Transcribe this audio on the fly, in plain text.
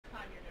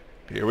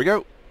Here we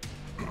go.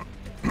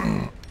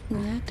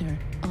 Reactor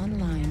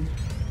online.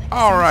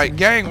 Alright,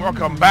 gang,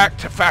 welcome back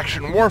to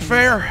Faction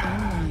Warfare.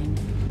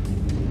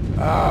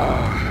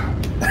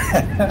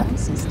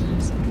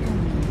 Systems.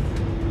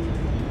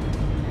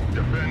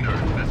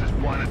 Defenders, this is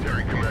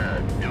Planetary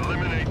Command.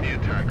 Eliminate the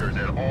attackers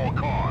at all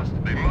costs.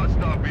 They must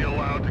not be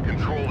allowed to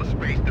control the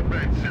space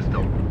defense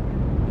system.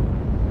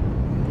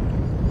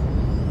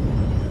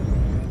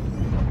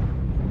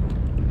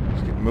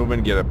 Let's get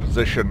moving, get a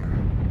position.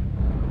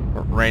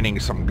 Raining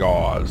some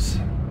gauze.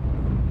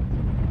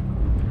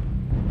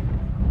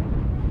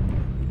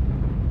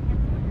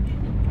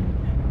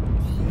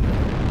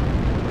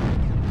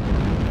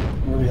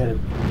 Where are we headed?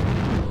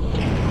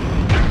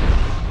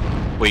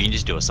 Well, you can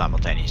just do a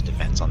simultaneous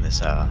defense on this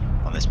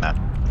map.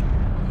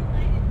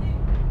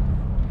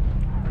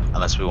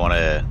 Unless we want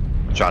to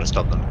try to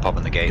stop them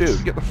popping the gates.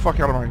 Dude, get the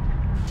fuck out of my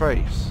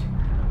face.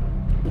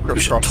 We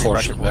should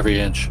torch them every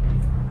inch.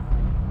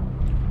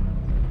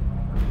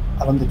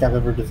 I don't think I've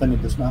ever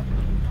defended this map.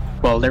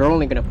 Well, they're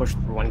only going to push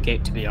through one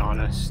gate, to be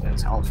honest.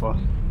 It's Alpha.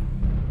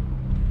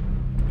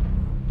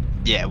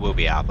 Yeah, it will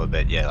be Alpha,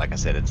 but yeah, like I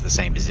said, it's the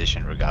same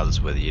position regardless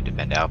of whether you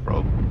defend Alpha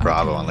or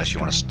Bravo, unless you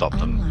want to stop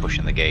them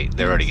pushing the gate.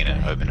 They're already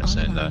going to open it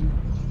soon, though.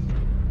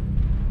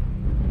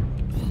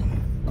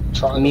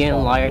 Me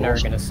and Lion are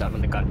going to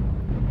summon the gun.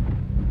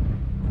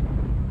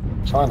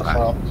 Trying to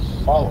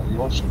follow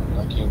your screen.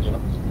 I can't get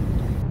up.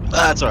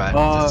 That's alright.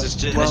 Let's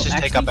just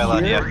take up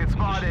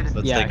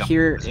LIDF. Yeah,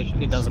 here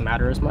it doesn't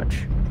matter as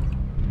much.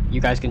 You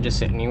guys can just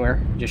sit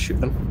anywhere, just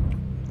shoot them.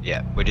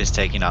 Yeah, we're just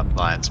taking up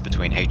lines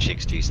between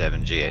H6,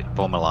 G7, G8.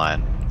 Form a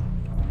line.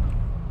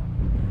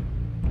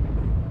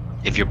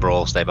 If you're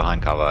Brawl, stay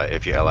behind cover.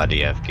 If you're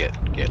LIDF,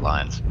 get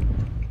lines.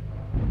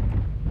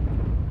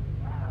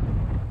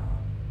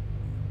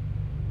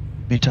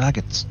 New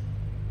targets.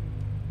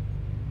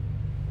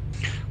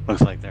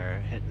 Looks like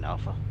they're hitting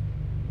Alpha.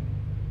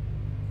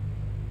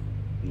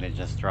 And they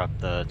just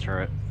dropped the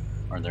turret,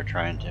 or they're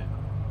trying to.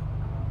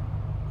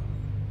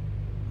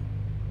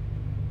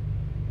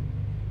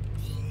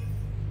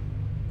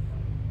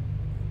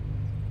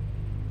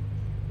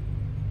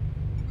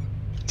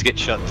 To get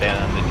shut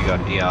down, then you got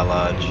ER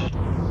large.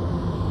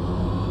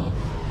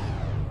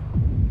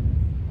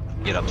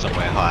 Get up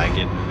somewhere high,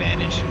 get an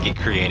advantage, get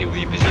creative with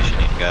your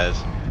positioning,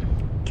 guys.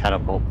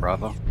 Catapult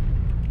Bravo.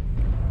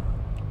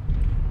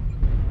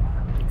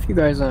 If you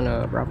guys on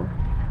Bravo.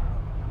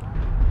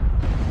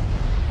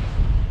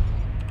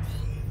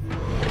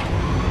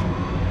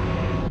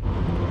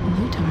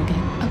 New target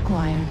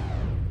acquired.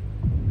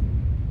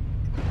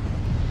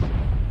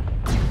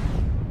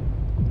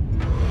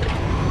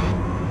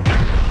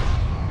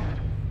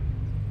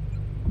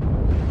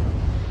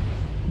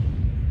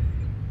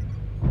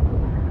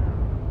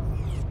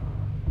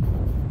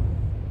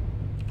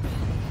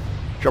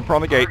 Jump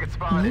on the gate.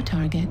 New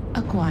target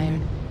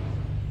acquired.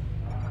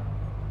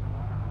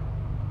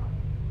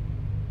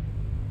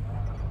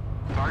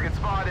 Target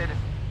spotted.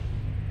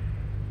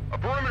 A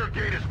perimeter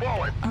gate is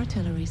falling.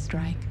 Artillery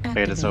strike activated.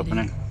 Gate is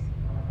opening.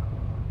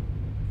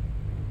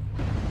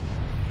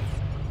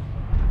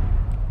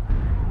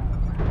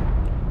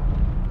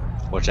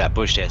 Watch that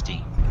bush,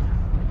 Testy.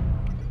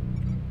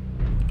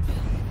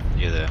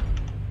 You're the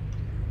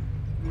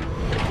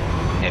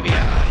heavy,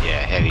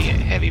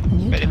 heavy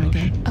New ready push.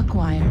 target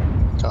acquired.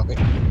 Copy.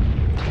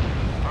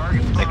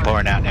 They're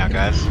pouring out now,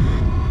 guys.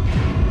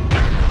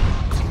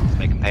 Let's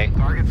make them pay.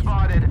 Target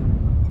spotted.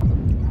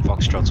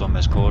 Foxtrot's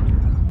almost caught.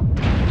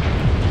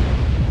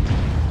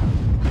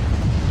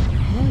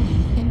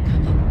 Warning,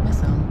 incoming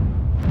missile.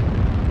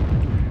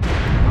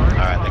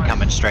 Alright, they're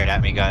coming straight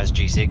at me, guys.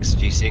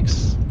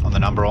 G6 on the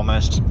number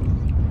almost.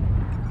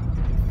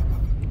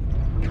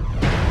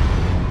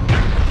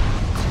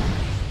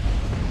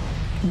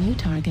 New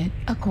target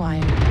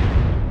acquired.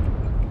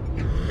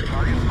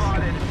 Target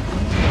spotted.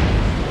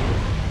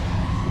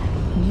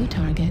 New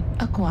target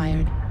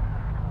acquired.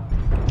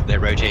 They're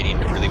rotating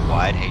really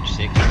wide,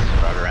 H6,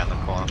 right around the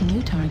corner.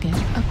 New target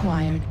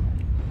acquired.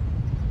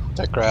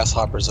 That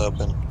grasshopper's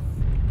open.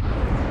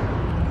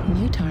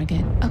 New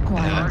target Yeah,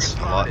 acquired. that's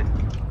a lot.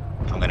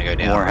 I'm gonna go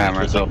down.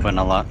 Warhammer's open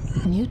a lot.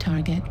 New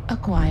target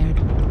acquired.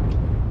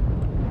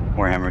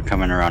 Warhammer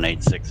coming around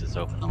 8-6 is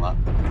open a lot.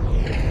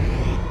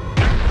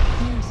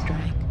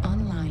 Airstrike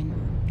online.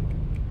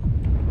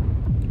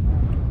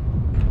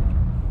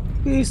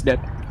 He's dead.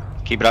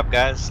 Keep it up,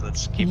 guys.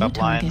 Let's keep New up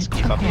lines.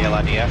 target Keep up the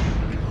acquired. LIDF.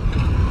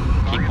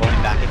 Keep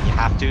pulling back if you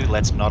have to.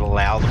 Let's not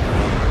allow the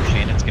forward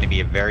motion. It's going to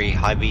be a very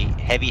heavy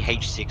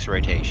H6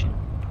 rotation.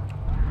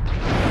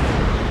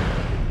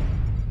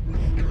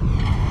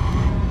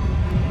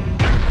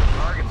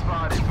 Target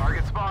spotted.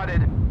 Target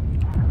spotted.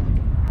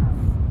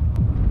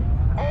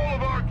 All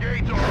of our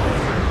gates are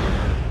open.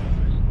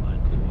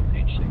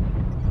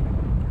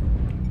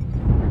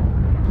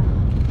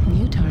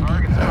 New target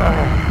Target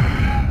spotted.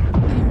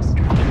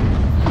 airstrike.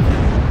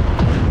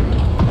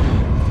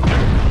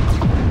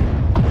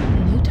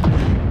 New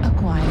target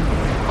acquired.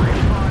 Target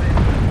spotted.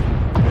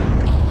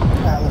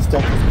 Atlas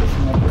Deck is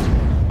pushing up.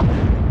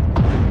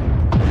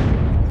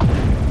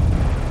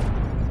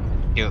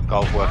 You got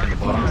golf work in the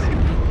bottom.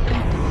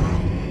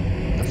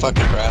 The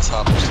fucking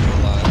grasshopper's still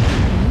alive.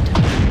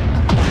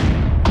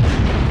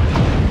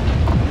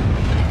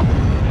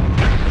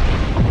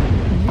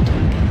 New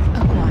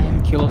target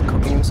acquired. Kilo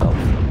cooking himself.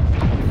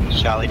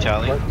 Charlie.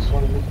 Right in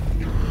front of me.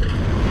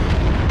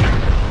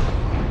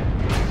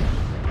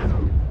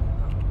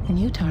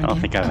 New I target don't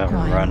think I've ever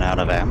acquired. run out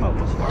of ammo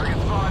before. Target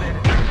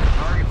spotted.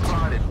 Target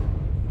spotted.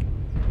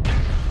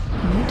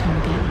 New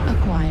target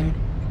acquired.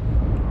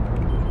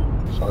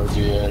 Sorry to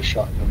be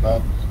shot in the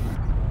back.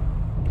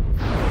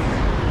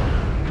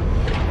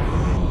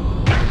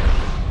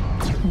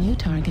 New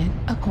target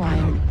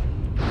acquired.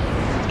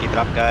 Keep it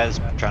up, guys.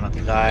 Try not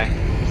to die.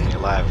 Stay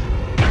alive.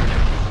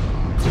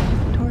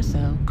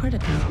 Torso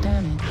critical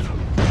damage.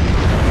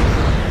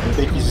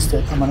 Take easy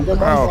stick. I'm gonna go Oh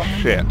down.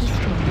 shit.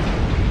 Destroyed.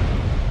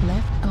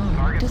 Left arm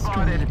Target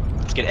destroyed.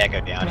 Let's get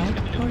Echo down. He's Right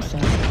gonna do torso.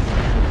 it.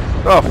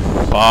 Oh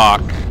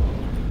fuck.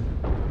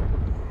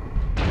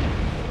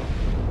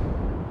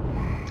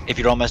 If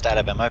you're almost out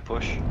of ammo,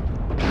 push.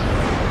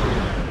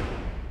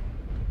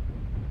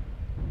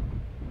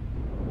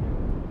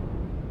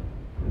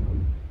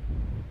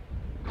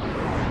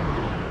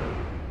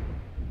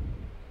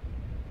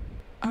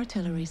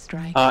 Artillery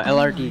strike.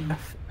 LRD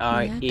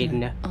online. in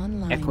Reactor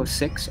online. Echo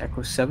 6,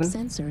 Echo 7,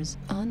 Sensors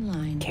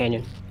online.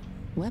 Canyon.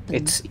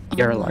 Weapons It's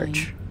air online.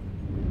 large.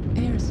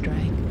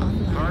 Airstrike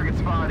online. Target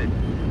spotted.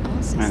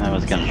 All And I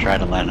was gonna try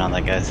to land on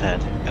that guy's head.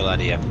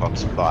 LRDF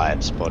Fox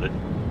 5 spotted.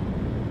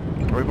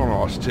 We've only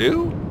lost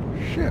 2?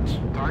 Shit.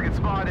 Target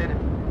spotted.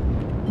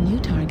 New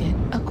target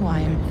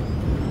acquired.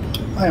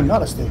 I am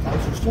not a steak. I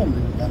was just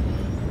filming that.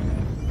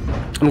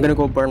 I'm gonna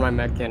go burn my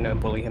mech and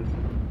bully him.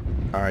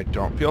 I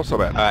don't feel so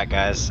bad. Alright,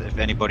 guys. If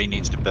anybody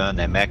needs to burn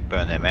their mech,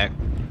 burn their mech.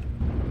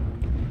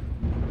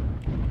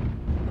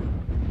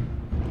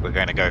 We're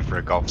going to go for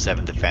a Golf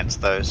 7 defense,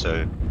 though,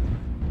 so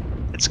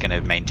it's going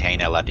to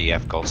maintain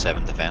LRDF Golf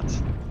 7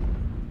 defense.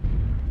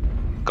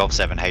 Golf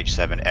 7,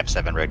 H7,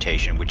 F7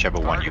 rotation, whichever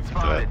one you Target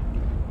prefer. spotted.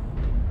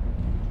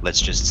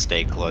 Let's just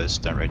stay close,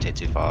 don't rotate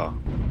too far.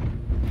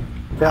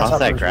 How's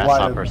that Grasshopper's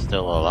grasshopper wide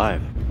still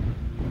alive? open.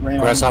 Rain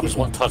on Grasshopper's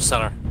people. one touch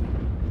center.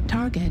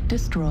 Target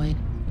destroyed.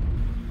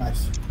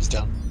 Nice. He's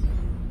down.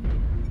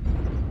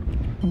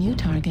 New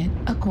target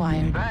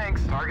acquired.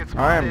 Thanks. Target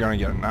spotted. I am gonna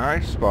get a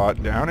nice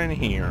spot down in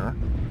here.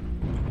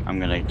 I'm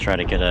gonna try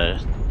to get a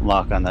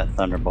lock on that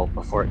thunderbolt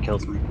before it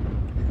kills me.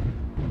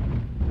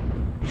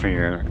 For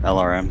your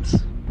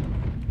LRMs.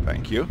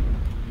 Thank you.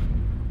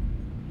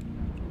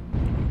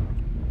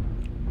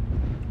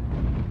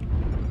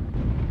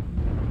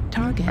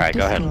 Target Alright,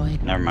 go destroyed.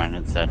 ahead. Never mind,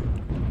 it's dead.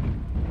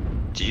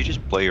 Did you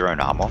just blow your own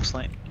arm off,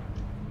 Slate?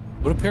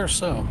 Would appear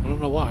so. I don't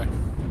know why.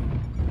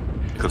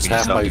 Cooking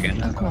half yourself my-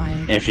 again.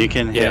 Acquired. If you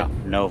can hit Yeah.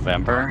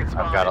 November, I've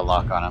got a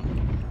lock on him.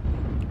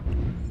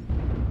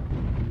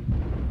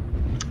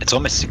 It's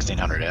almost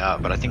 1600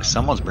 out, but I think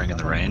someone's bringing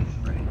the rain.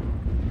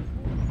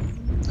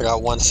 I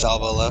got one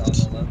salvo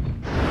left.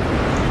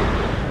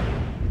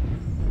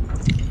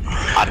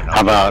 I don't know.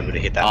 How about if you're able to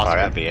hit that far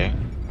out, BA?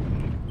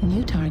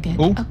 New target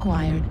Ooh.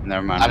 acquired.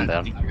 Never mind, I I'm don't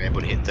down. think you're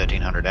able to hit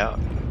 1300 out.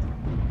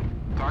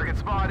 Target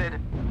spotted.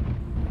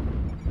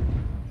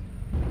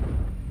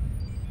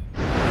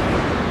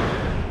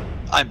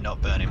 I'm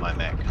not burning my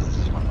mech. This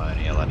is one of my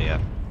only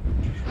LRDF.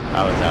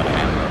 I was out of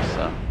ammo,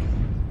 so.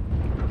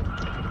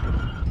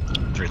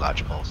 3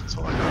 large balls, that's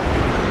all I got.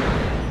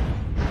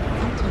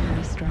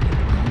 Artillery strike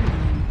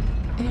online.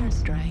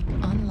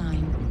 Airstrike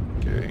online.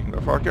 Getting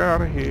the fuck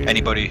out of here.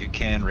 Anybody who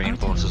can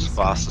reinforce as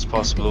fast as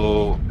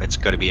possible. It's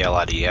got to be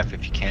LRDF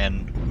if you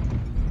can.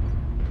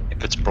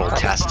 If it's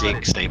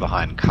broadtastic, stay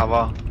behind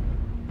cover.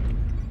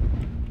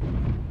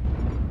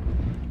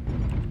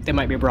 They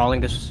might be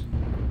brawling this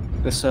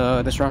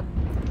round.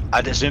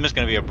 I'd assume it's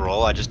going to be a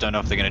brawl. I just don't know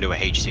if they're going to do a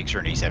H6 or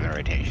an E7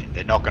 rotation.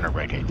 They're not going to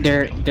rotate.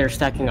 They're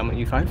stacking on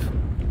E5.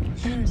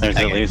 There's at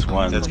Okay, least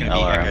one so it's going to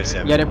be Echo LRM.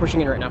 7. Yeah, they're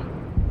pushing it right now.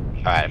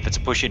 Alright, if it's a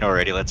push in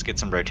already, let's get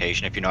some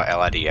rotation. If you're not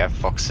LRDF,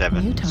 Fox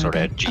 7, New sort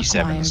of target G7's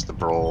acquired. the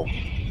brawl.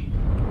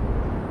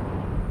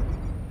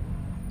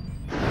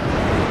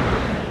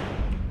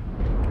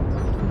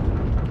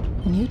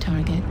 New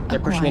target They're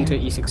pushing into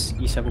acquired.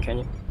 E6, E7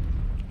 Canyon.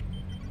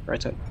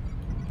 Right side.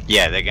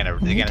 Yeah, they're gonna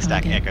New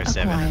stack target Echo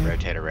 7 and acquired.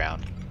 rotate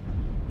around.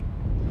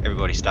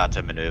 Everybody start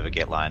to maneuver,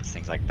 get lines,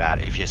 things like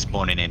that. If you're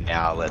spawning in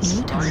now, let's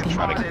New target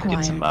try to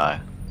get some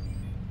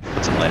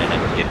put some lead in it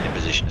and get in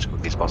position as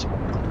quickly as possible.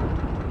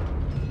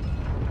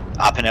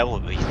 Up and L will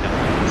be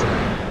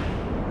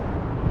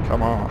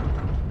Come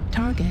on.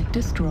 Target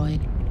destroyed.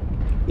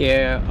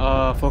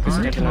 Yeah, focus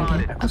Target taken on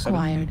spotted. Echo 7.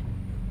 Acquired.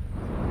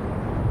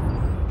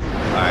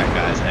 Alright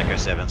guys, Echo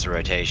 7's a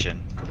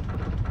rotation.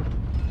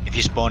 If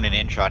you're spawning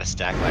in, try to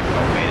stack like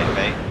Golf 8 and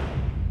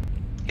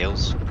bait.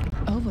 Hills.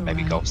 Override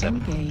Maybe Golf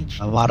 7.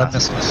 engaged. A lot of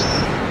missiles.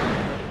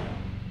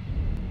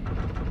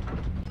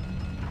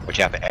 Watch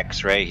out for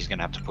X-ray, he's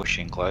gonna have to push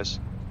in close.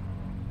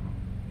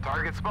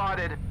 Target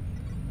spotted.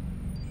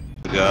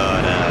 We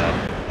got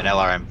an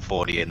LRM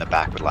 40 in the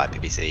back with light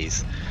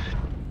PPCs.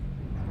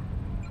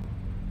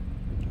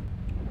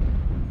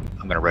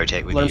 I'm gonna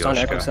rotate with Alerts you, on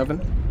Echo Yoshiko.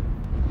 7.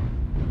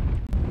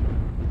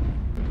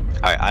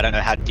 I don't know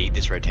how deep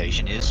this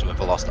rotation is, so we've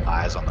lost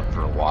eyes on them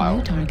for a while.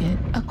 New target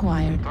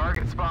acquired.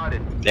 Target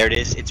spotted. There it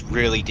is, it's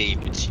really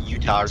deep. It's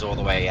Utah's all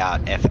the way out,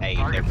 FA,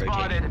 and they're Target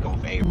rotating spotted.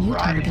 Gulf A New right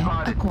target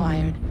now.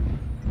 acquired.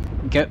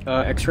 Get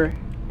X-ray.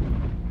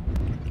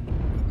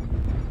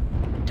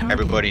 Target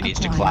Everybody needs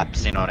to acquired.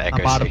 collapse in on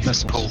Echo out of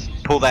 6. missiles.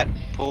 Pull the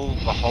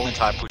whole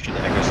entire push into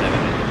Echo 7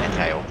 and their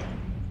tail.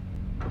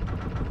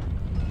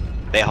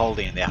 They're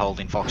holding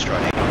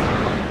Foxtrot 8.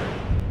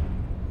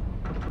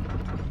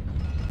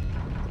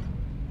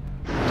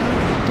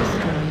 Target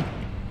destroyed.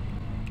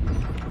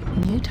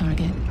 New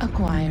target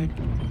acquired.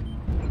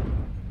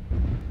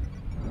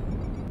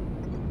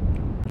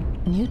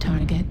 New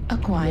target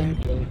acquired.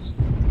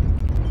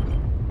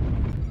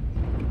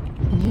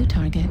 New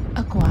target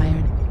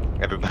acquired.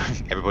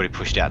 Everybody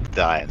pushed out to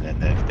die, and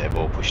then they've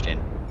all pushed in.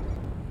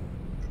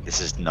 This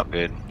is not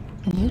good.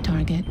 New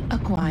target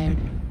acquired.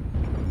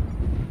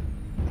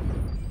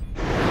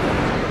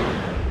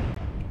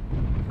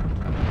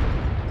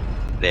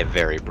 They're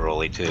very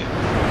brawly too.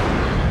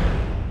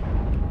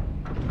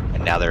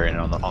 And now they're in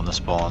on the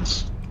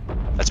spawns.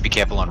 Let's be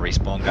careful on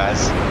respawn,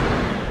 guys.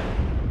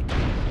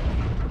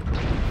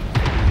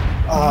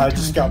 I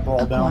just got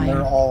brawled down.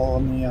 They're all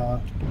on the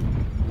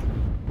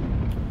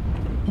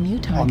New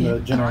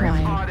target generator.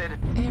 acquired.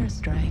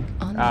 Airstrike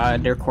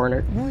on. They're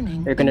cornered.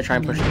 Warning. They're gonna try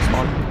and push the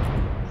spawn.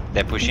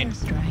 They're pushing.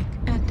 Airstrike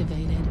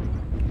activated.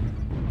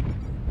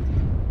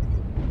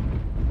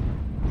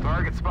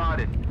 Target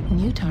spotted.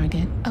 New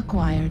target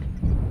acquired.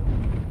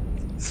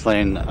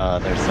 Slane,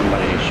 there's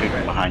somebody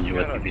shooting behind you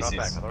with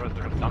PPCs.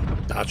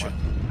 Gotcha.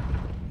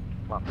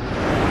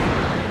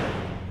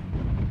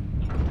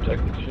 Check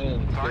the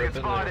chin. Target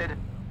spotted.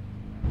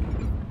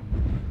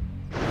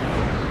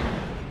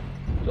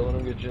 Don't let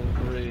him get Gen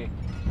 3.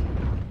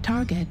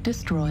 Target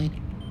destroyed.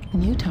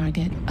 New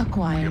target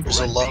acquired. There's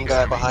a lone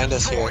guy behind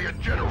us Destroy here. a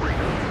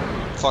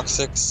generator. Fuck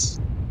 6.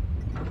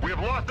 We have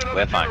lost another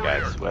We're fine,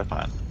 generator. guys. We're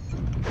fine.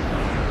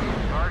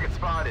 Target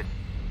spotted.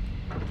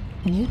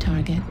 New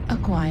target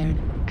acquired.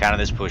 Counter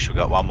this push. We've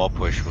got one more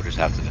push. We'll just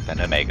have to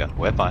defend Omega.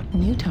 We're fine.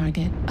 New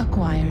target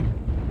acquired.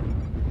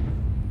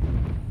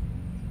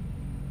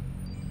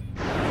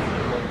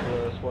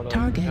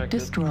 Target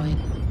destroyed.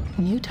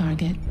 New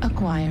target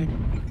acquired.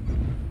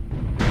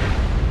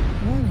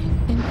 Warning,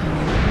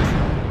 incoming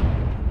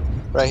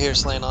missile. Right here,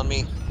 Slane on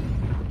me.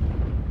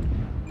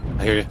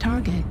 I hear you.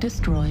 Target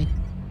destroyed.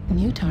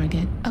 New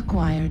target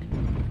acquired.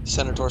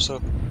 Center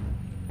torso.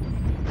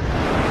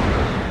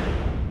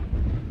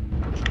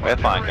 We're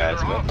fine,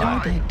 guys. We're fine.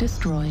 Target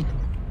destroyed.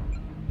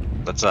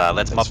 Let's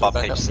Thanks mop for up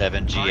the backup.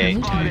 H7,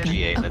 G8 to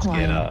G8. Let's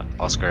get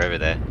Oscar over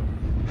there.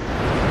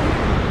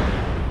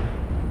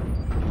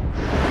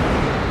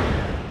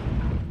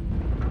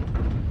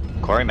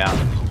 Quarry Mount.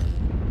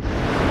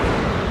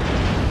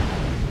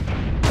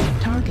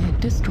 Target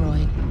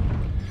destroyed.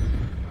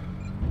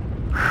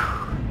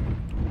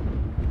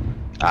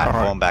 Alright,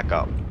 form back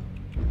up.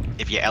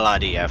 If you're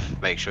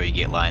LRDF, make sure you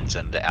get lines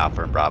under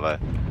Alpha and Bravo.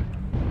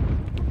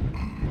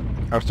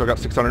 I've still got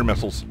 600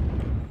 missiles.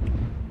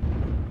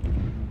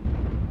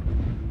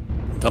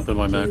 Dumping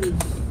my mech.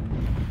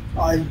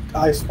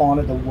 I spawned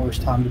at the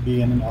worst time to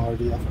be in an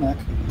LRDF mech.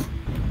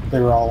 They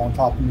were all on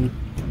top of me.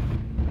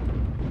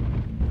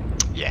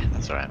 Yeah,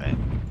 that's alright, mate.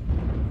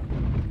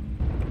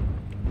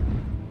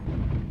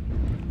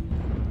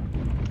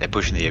 They're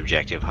pushing the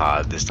objective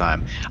hard this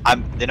time.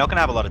 They're not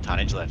gonna have a lot of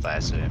tonnage left, I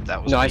assume.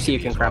 That was No, I big see you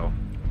of can as crap. well.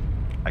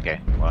 Okay,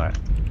 alright.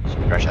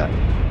 Crush that.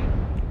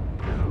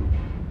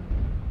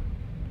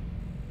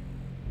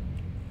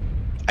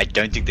 I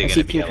don't think they're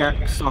gonna be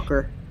CPU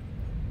Soccer.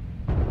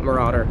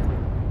 Marauder.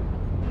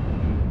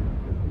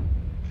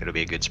 It'll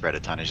be a good spread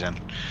of tonnage then.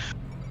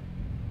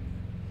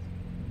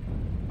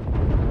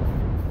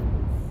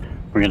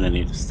 We're gonna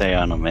need to stay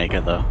on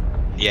Omega though.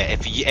 Yeah,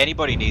 if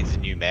anybody needs a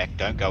new mech,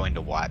 don't go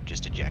into wipe,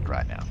 just eject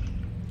right now.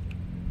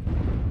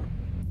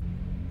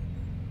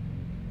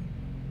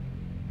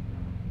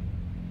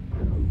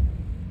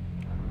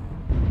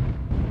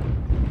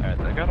 Alright,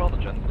 I got all the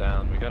gens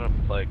down. We gotta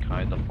play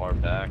kinda far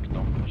back.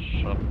 Don't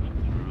push up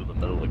through the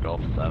middle of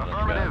Gulf 7.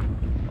 Affirmative.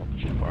 Don't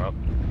push too far up.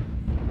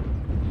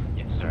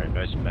 Yeah, sorry,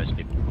 most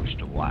people push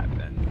to wipe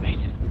and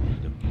maintenance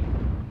system.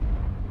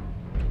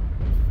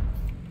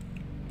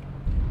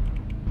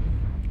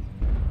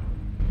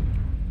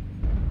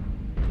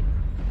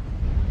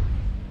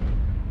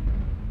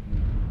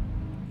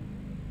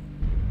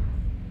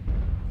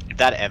 If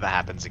that ever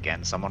happens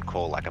again, someone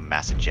call like a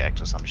mass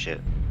eject or some shit.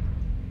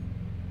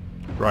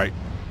 Right.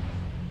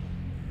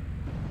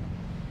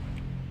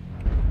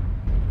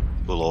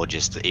 We'll all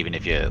just, even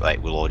if you're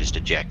like, we'll all just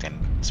eject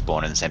and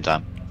spawn at the same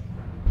time.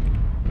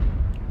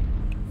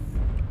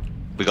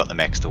 We got the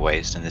mechs to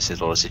waste and this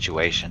is all a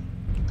situation.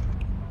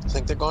 I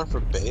think they're going for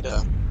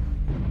beta.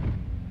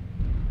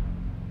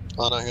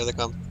 Oh no, here they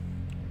come.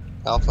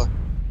 Alpha.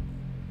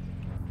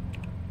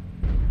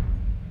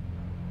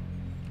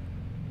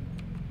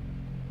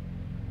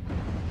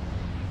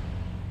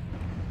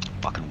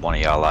 Fucking one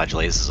of y'all large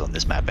lasers on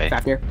this map, eh?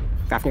 Back here.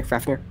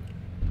 Fafnir.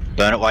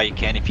 Burn it while you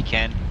can, if you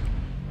can.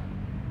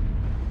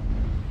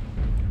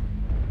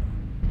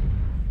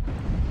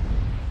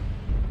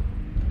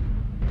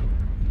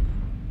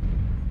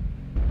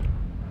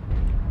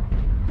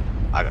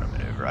 I gotta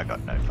maneuver, I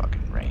got no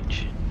fucking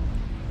range.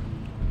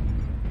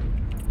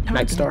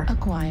 Night Target Star.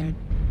 acquired.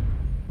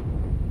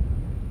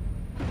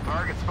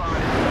 Target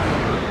spotted.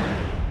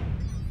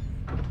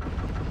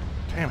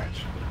 Damn it.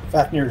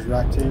 Fafnir's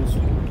rack 2s.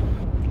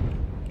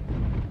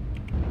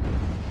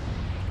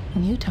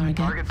 New target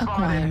Target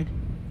spotted.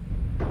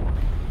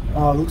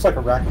 acquired. Looks like a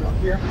rack up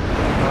here.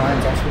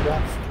 Ryan's also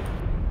racks.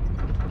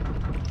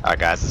 Alright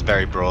guys, it's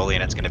very brawly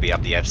and it's gonna be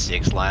up the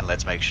F6 line.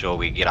 Let's make sure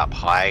we get up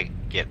high,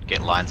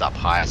 get lines up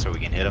higher so we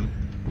can hit them.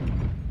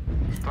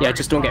 Yeah,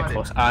 just don't get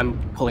close. I'm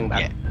pulling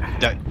back.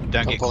 Yeah,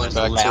 don't get pulling close.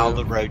 back Allow too.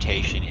 the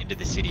rotation into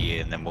the city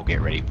and then we'll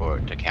get ready for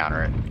it to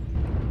counter it.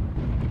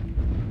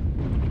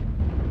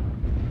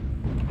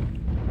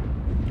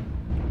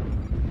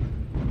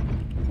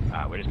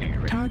 We're just gonna get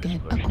ready.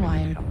 Target for this push.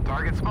 acquired.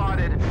 Target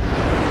spotted.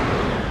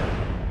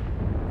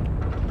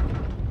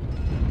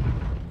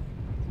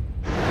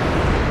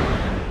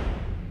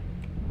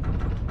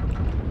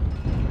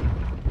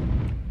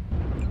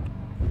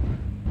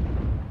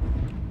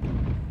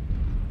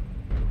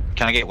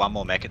 Can I get one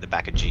more mech at the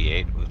back of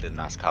G8 with a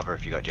nice cover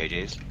if you got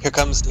JJs? Here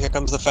comes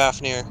the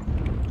Fafnir.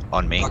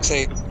 On me. Box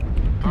 8. New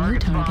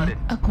Target target spotted.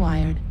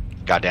 acquired.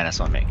 Got Dennis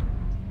on me.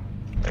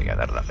 There you go,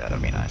 that'll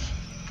be nice.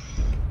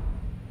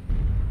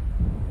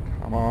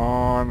 Come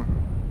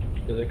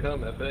on. Here they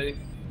come, FA.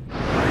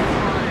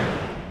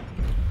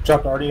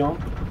 Dropped already on.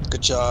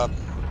 Good job.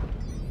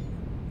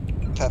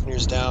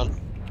 Fafnir's down.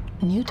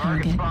 New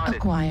Target target spotted.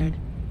 acquired.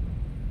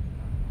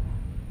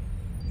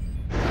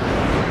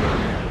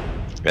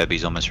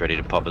 Rebby's almost ready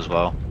to pop as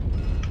well.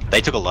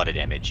 They took a lot of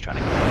damage trying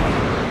to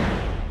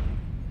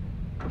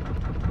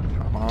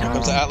Come on. Here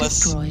comes Target Atlas.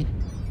 destroyed.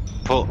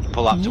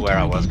 pull up to New where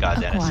I was, target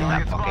guard Dennis, in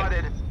that acquired.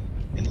 pocket.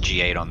 Spotted. In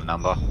G8 on the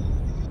number.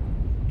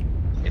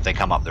 If they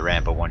come up the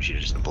ramp, I want you to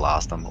just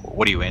blast them.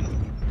 What are you in?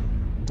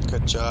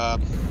 Good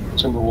job.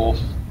 Timberwolf.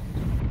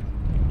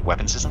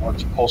 Weapon system?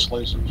 Lots of pulse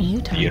lasers.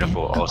 New target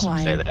Beautiful, awesome,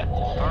 stay acquired. there.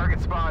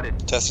 Target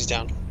spotted. Tessie's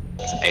down.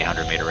 It's an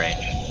 800 meter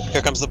range.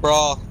 Here comes the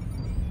brawl.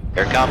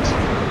 Here it comes.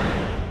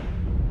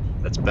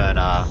 Let's burn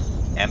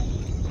M.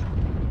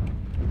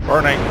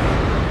 Burning.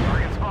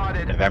 Target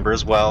spotted. November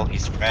as well,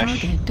 he's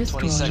fresh. Target 20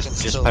 destroyed.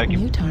 seconds Just till poke him.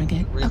 New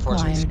target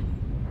Reinforcements. acquired.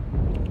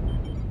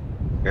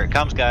 Here it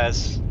comes,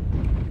 guys.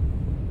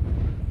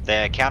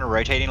 They're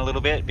counter-rotating a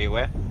little bit, be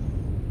aware.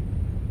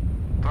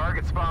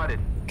 Target spotted.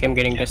 Okay, I'm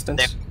getting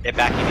distance. They're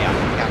backing out,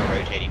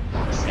 counter-rotating.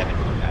 7,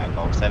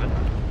 Golf 7.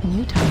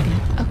 New target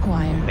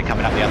acquired. They're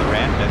coming up the other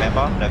ramp,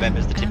 November.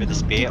 November's the tip of the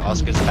spear.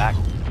 Oscar's back.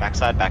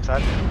 Backside.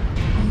 UAV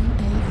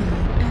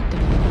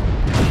activated.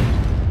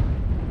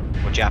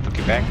 Watch out for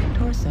Quebec.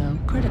 Torso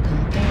critical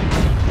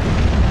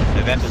damage.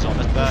 November's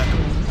almost burned.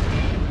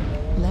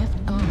 Left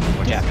arm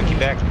Watch out for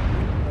Quebec.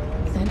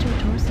 Center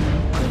torso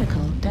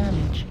critical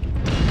damage.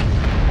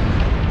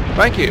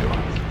 Thank you.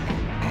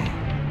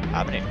 I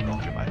haven't even gone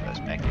through my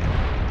first mech.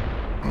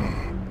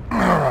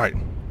 Alright.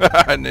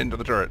 And into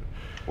the turret.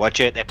 Watch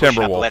it, they're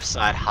pushing up Timberwolf. left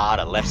side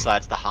harder. Left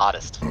side's the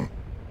hardest.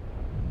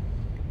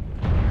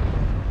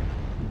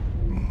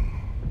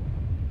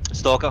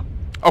 Stalker.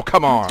 Oh,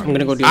 come on. I'm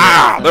gonna go do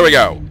There we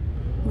go.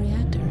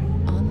 Reactor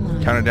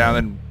online. Count it down,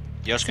 then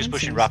Yoshka's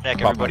pushing Sensors roughneck.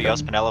 Come on, Everybody man.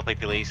 else, Penelope,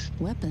 please.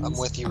 Weapons I'm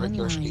with you, Rick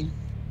Yoshki. online.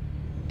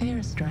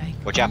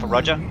 Airstrike. Watch out for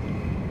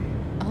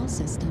online. Roger. All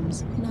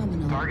systems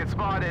nominal. Target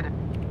spotted.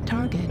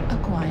 Target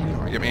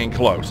acquired. get me in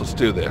close. Let's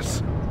do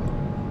this.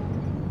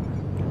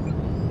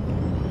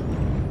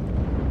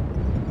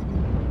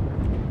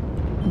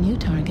 New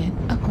target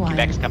acquired.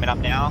 Quebec's coming up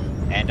now,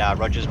 and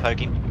Roger's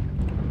poking.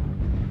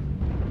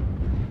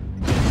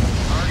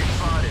 Target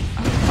spotted.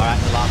 Alright,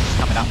 the last is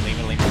coming up.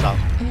 Lean us up.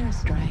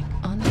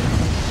 Airstrike on the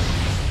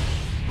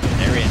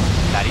They're in.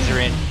 Fatties are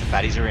in. The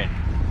fatties are in.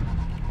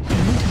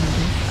 New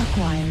target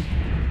acquired.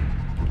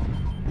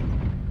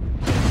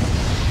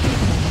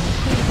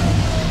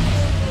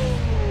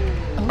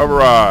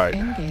 Override.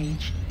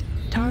 Engage.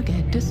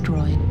 Target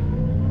destroyed.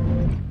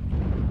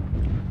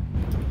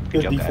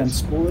 Good job,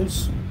 defense,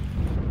 boys.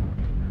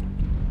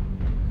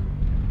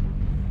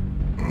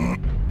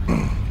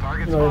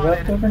 Target You already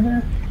left spotted. over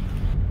here?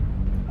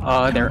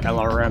 Their Target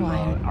LRM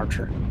acquired.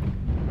 Archer.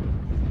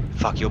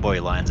 Fuck, your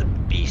boy Lion's a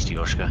beast,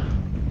 Yoshka.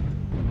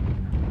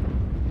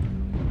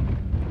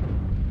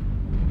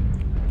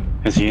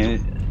 Is he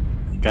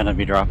gonna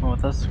be dropping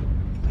with us?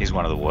 He's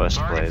one of the worst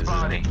Target players,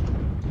 isn't he?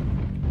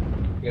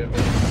 You gotta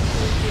make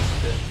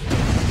sure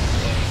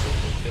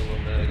kill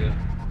Omega.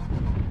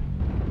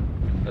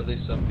 At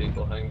least some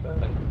people hang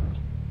back.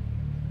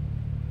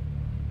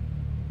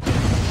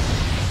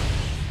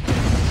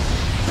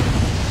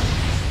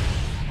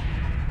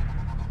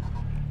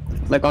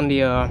 Like on the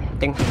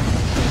thing.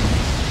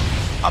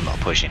 I'm not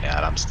pushing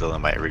out, I'm still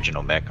in my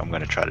original mech. I'm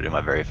gonna try to do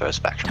my very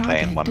first faction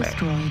play in Target one mech.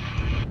 destroyed.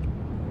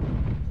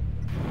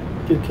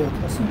 Good kill,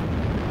 Tessie.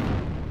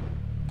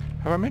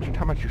 Have I mentioned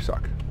how much you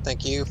suck?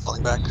 Thank you.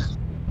 Falling back.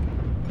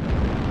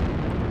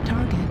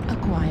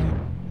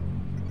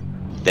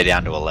 They're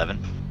down to 11.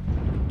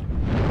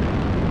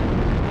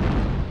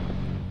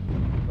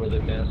 Were they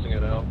massing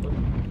at Alpha?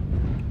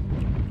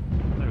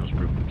 There was a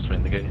group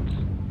between the gates.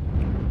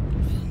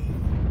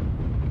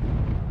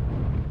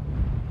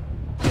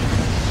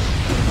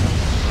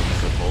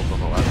 Good hold on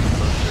the last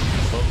push.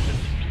 It's low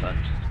 50%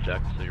 just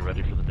check, so you're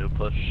ready for the new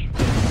push.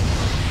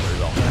 Worry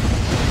about that.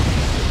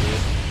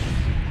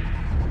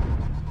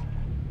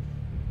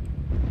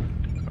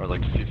 Or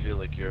like if you feel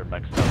like you're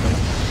maxed out right,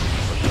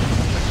 push,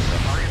 check your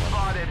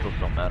one. It still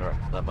don't matter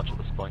that much at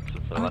this point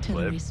since the last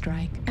Artillery wave.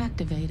 strike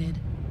activated.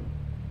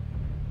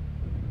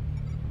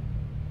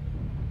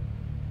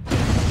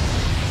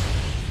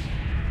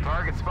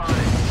 Target spotted.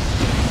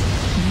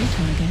 New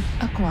target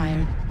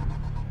acquired.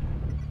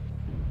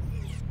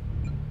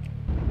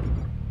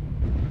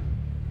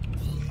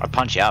 I'd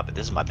punch out, but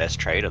this is my best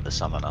trade of the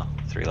summoner.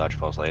 3 large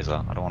pulse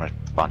laser. I don't want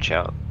to punch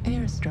out.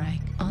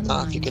 Airstrike online.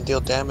 Nah, if you can deal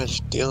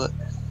damage, deal it.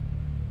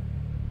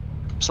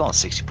 I'm still on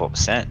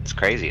 64%. It's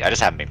crazy. I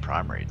just haven't been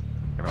primaried.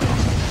 Everyone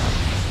else has.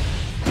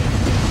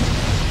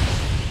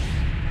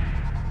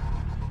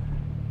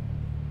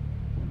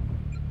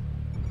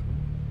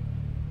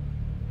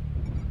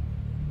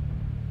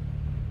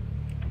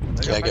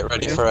 Yeah, get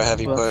ready for a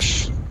heavy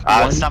push.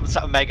 Some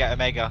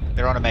Omega.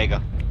 They're on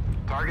Omega.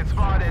 Target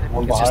spotted.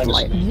 One It's just behind us.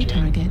 light. New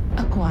target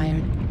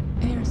acquired.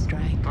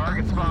 Airstrike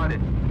Target online.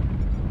 spotted.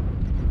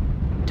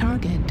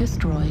 Target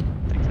destroyed.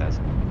 Thanks, guys.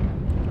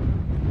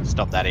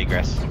 Stop that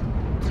egress.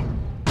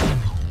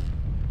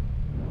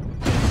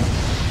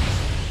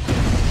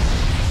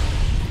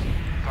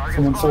 Target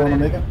Someone still on spotted.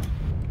 Omega?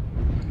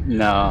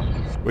 No.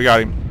 We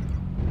got him.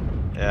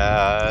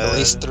 At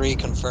least 3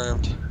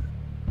 confirmed.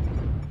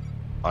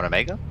 On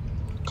Omega?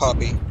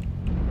 Copy.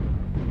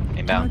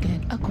 Inbound.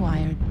 Target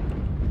acquired.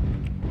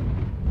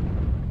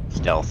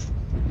 Stealth.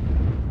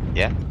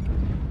 Yeah?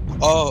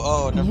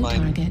 Oh, never New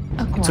mind. target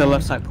acquired. It's a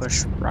left side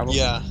push, Bravo.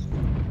 Yeah.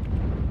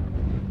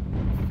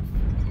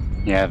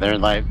 Yeah, they're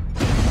like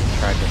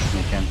tried to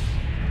sneak in.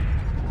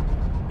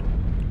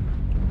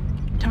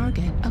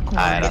 Target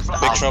acquired.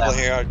 Alright, Big trouble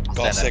here, I'll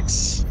Golf stand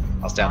 6.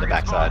 I'll stay on the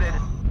Target backside.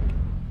 spotted.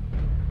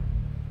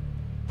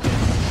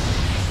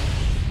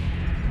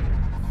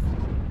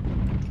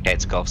 Okay,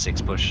 it's Golf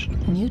 6 push.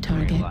 New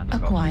target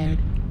acquired.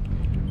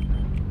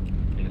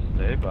 You can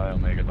stay by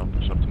Omega, don't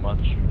push up too much.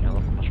 Can't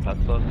let them push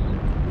past us.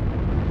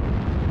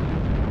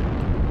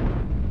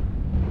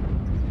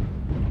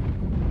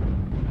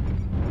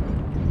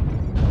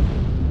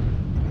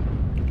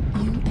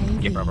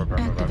 Get rubber, UAV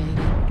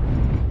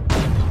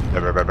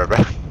rubber, rubber.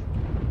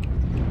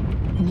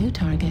 activated. New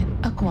target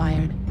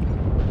acquired.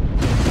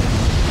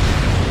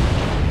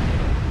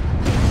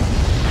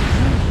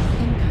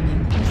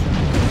 Incoming missile.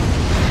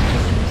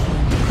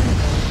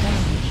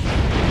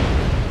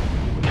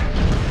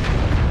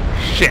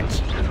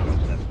 Shit.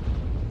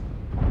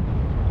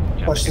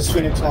 Watch this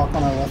Phoenix Hawk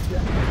on our left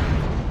here.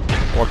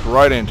 Walked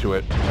right into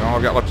it. And all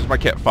I've got left is my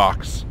Cat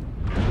Fox.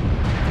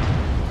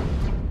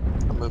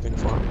 I'm moving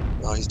for him.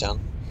 Oh, he's down.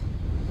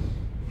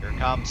 Here it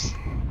comes.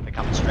 They're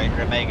coming straight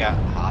for Omega.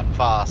 Hard and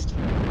fast.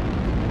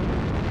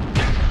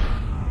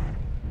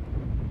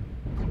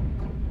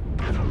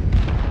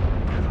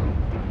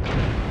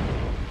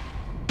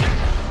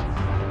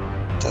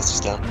 Test is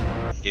down.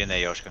 Get in there,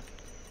 Yoshka.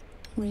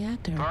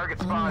 Reactor Target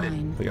spotted.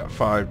 online. They got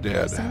 5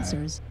 dead.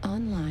 Sensors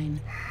online.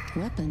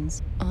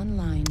 Weapons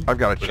online. I've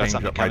got to We got change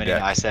something up my coming in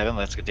deck. I-7.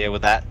 Let's go deal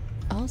with that.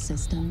 All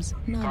systems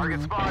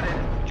Target nominal.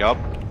 spotted. Job.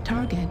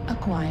 Target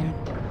acquired.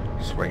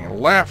 Swinging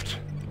left.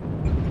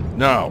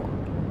 No.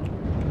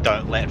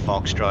 Don't let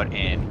Foxtrot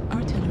in.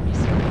 Artillery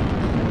strike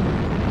online.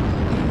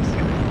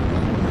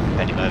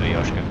 Bend him over,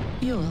 Yoshka.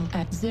 Fuel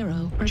at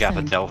 0%. Jump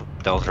at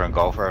Delta and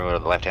Golfer over to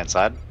the left-hand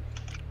side.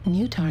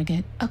 New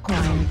target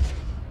acquired.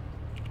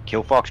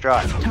 Kill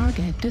Foxtrot.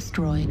 Target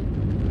destroyed.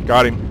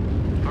 Got him.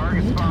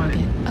 Target New spotted.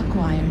 target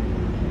acquired.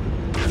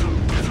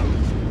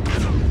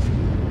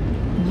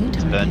 New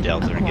target Burn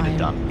Delta and get it acquired.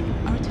 done.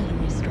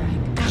 Artillery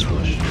strike Just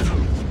push.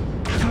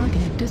 activated.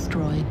 Target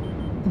destroyed.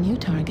 New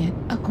target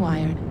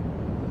acquired.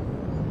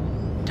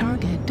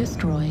 Target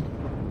destroyed.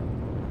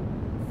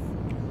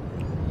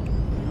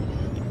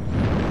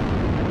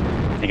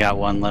 They got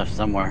one left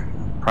somewhere.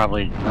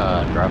 Probably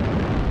drop.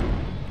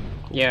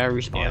 Yeah,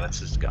 respawn. Yeah, let's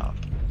just go.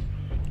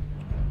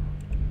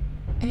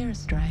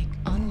 Airstrike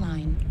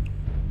online.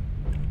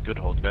 Good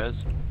hold, guys.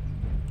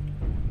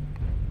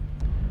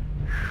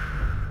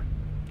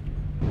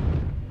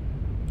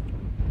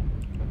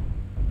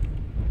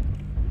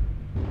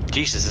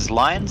 Jesus, is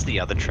Lions the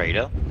other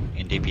trader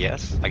in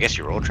DPS? I guess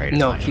you're all traders.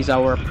 No, aren't you? he's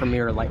our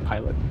premier light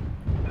pilot.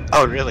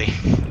 Oh, really?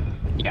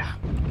 Yeah.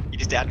 You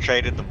just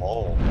out-traded them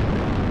all.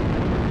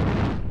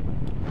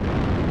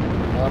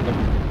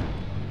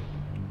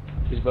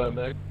 He's by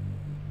Omega.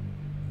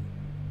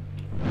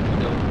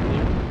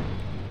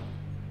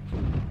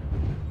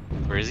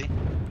 Where is he?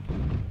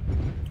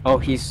 Oh,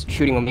 he's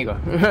shooting Omega.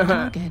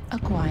 Target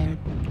acquired.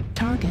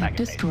 Target Back in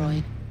base.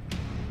 destroyed.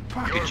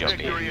 Your Good job,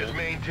 victory Ian. has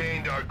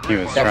maintained our He grip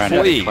was on trying the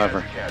to be Flee.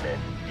 clever.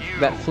 You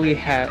That flea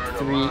had earn a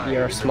 3 line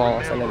in the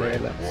smallest enemy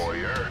remembrance, limits.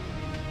 warrior.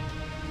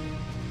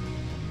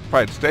 If I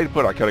had stayed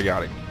put, I could have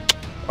got him.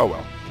 Oh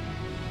well.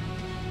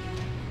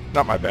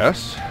 Not my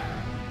best.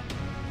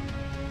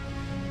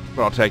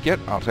 But I'll take it.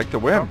 I'll take the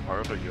win.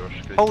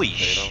 Holy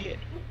shit.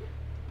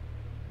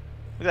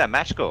 Look at that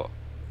match score.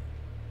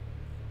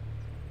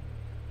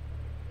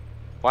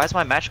 Why is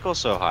my match score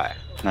so high?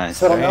 Nice.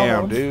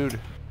 Damn, dude.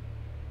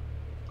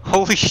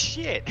 Holy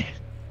shit.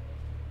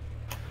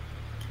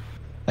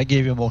 I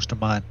gave you most of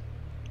mine.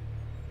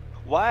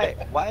 Why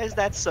is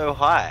that so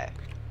high?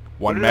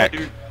 One What did I mech.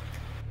 do?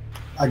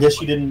 I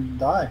guess you didn't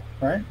die,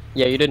 right?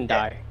 Yeah, you didn't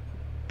die.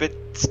 But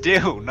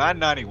still,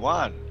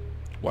 991.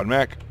 One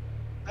mech.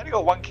 I only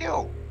got 1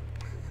 kill.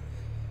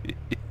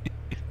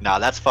 Nah,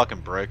 that's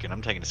fucking broken.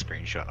 I'm taking a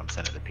screenshot. I'm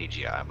sending it to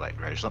PGI. I'm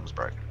like, Reg, something's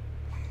broken.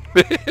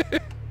 I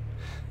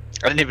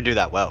didn't even do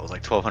that well. It was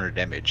like 1200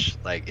 damage.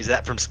 Like, is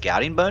that from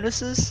scouting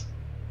bonuses?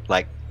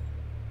 Like,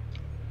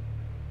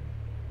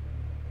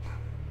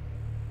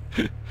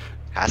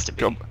 has to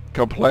be.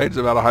 Complains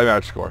about a high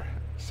match score.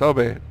 So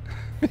be it.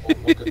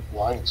 Look at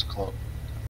Lions Club.